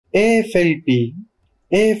AFLP.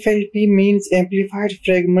 AFLP means Amplified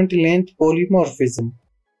Fragment Length Polymorphism.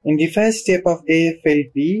 In the first step of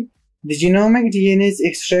AFLP, the genomic DNA is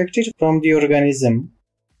extracted from the organism.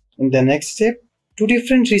 In the next step, two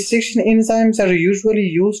different restriction enzymes are usually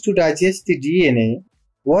used to digest the DNA.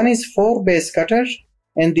 One is 4-base cutter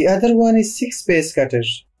and the other one is 6-base cutter.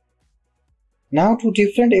 Now two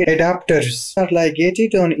different adaptors are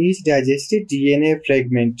ligated on each digested DNA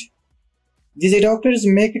fragment. These adapters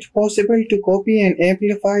make it possible to copy and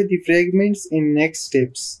amplify the fragments in next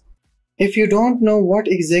steps. If you don't know what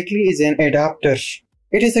exactly is an adaptor,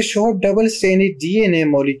 it is a short double-stranded DNA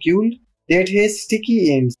molecule that has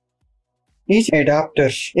sticky ends. Each adapter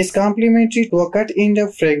is complementary to a cut end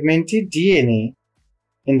of fragmented DNA.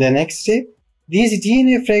 In the next step, these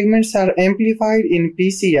DNA fragments are amplified in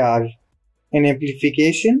PCR. In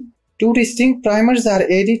amplification, two distinct primers are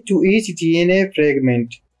added to each DNA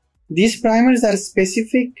fragment. These primers are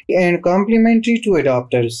specific and complementary to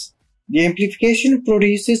adapters. The amplification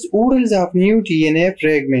produces oodles of new DNA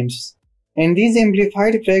fragments, and these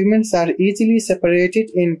amplified fragments are easily separated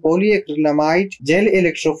in polyacrylamide gel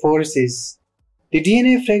electrophoresis. The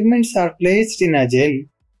DNA fragments are placed in a gel,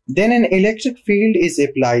 then an electric field is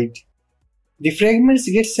applied. The fragments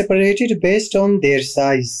get separated based on their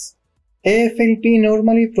size. AFLP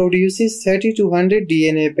normally produces 30 to 100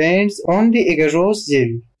 DNA bands on the agarose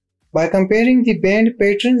gel. By comparing the band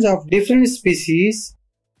patterns of different species,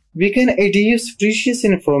 we can adduce precious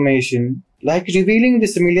information, like revealing the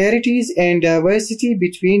similarities and diversity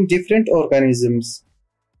between different organisms.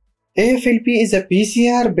 AFLP is a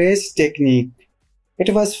PCR-based technique.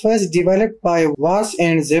 It was first developed by Wass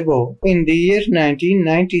and Szabo in the year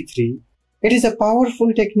 1993. It is a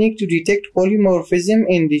powerful technique to detect polymorphism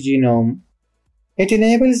in the genome. It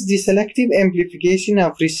enables the selective amplification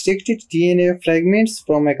of restricted DNA fragments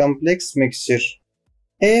from a complex mixture.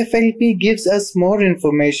 AFLP gives us more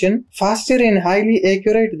information, faster and highly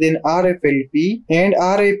accurate than RFLP and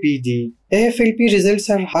RAPD. AFLP results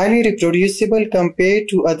are highly reproducible compared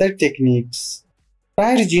to other techniques.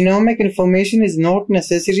 Prior genomic information is not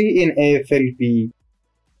necessary in AFLP.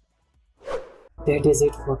 That is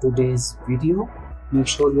it for today's video. Make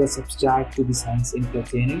sure you are subscribed to the Science Info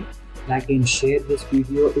channel. Like and share this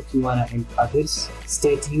video if you want to help others.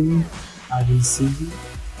 Stay tuned. I will see you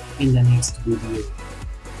in the next video.